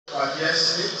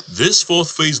This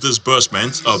fourth phase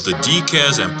disbursement of the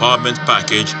D-Cares Empowerment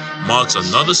Package marks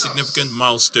another significant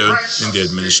milestone in the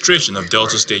administration of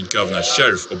Delta State Governor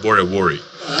Sheriff Oborewori.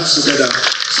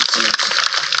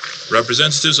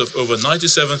 Representatives of over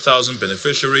 97,000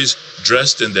 beneficiaries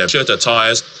dressed in their shirt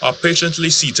attires are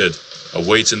patiently seated,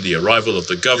 awaiting the arrival of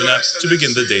the governor to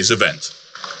begin the day's event.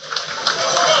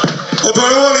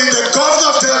 Oborewori, the governor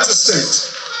of Delta State.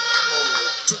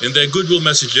 In their goodwill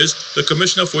messages, the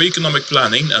Commissioner for Economic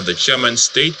Planning and the Chairman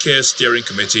State Care Steering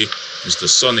Committee, Mr.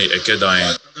 Sonny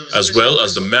Ekedain, as well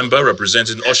as the member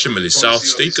representing Oshimili South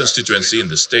State Constituency in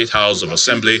the State House of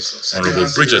Assembly, Honorable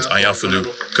Bridget Ayafulu,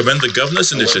 commend the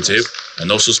governor's initiative and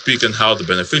also speak on how the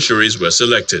beneficiaries were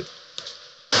selected.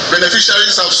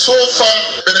 Beneficiaries have so far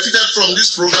benefited from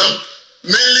this program,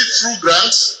 mainly through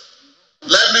grants,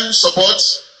 livelihood support,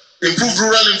 improved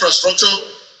rural infrastructure,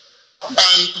 and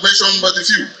to mention but a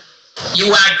few. You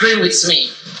will agree with me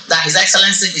that His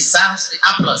Excellency deserves the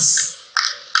applause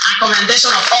and commendation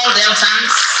of all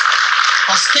Deltans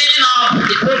for scaling up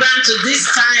the program to this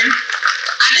time,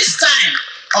 at this time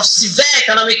of severe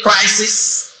economic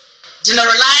crisis,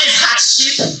 generalized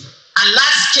hardship, and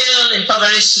large-scale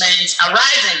impoverishment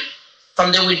arising from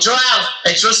the withdrawal of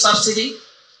petrol subsidy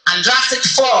and drastic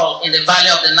fall in the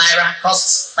value of the naira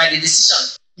caused by the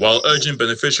decision. While urging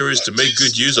beneficiaries to make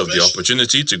good use of the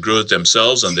opportunity to grow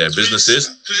themselves and their businesses,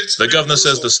 the governor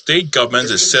says the state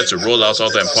government is set to roll out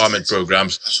other empowerment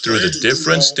programs through the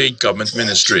different state government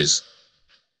ministries.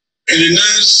 In the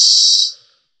next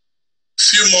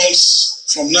few months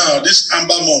from now, this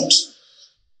Amber month,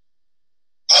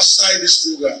 outside this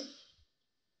program,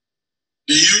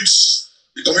 the youth,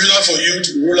 the Commissioner for Youth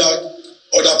will roll out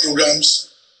other programs.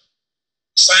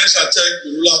 Science and Tech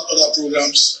will roll out other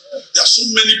programs. There are so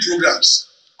many programs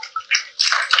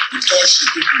to touch the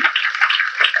people.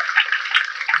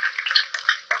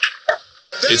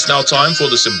 It's now time for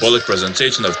the symbolic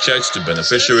presentation of checks to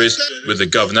beneficiaries, with the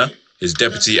governor, his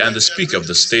deputy and the Speaker of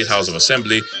the State House of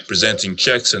Assembly presenting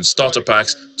checks and starter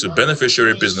packs to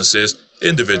beneficiary businesses,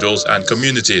 individuals and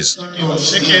communities.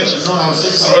 Chicken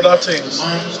and other things.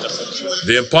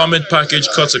 The empowerment package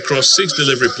cuts across 6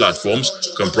 delivery platforms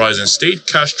comprising State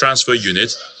Cash Transfer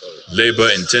Unit,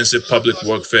 Labor-Intensive Public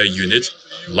Workfare Unit,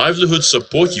 Livelihood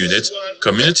Support Unit,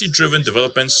 Community-Driven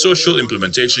Development Social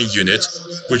Implementation Unit,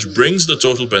 which brings the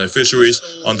total beneficiaries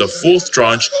on the 4th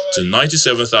tranche to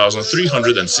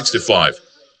 97,365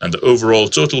 and the overall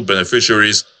total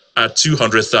beneficiaries at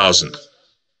 200,000.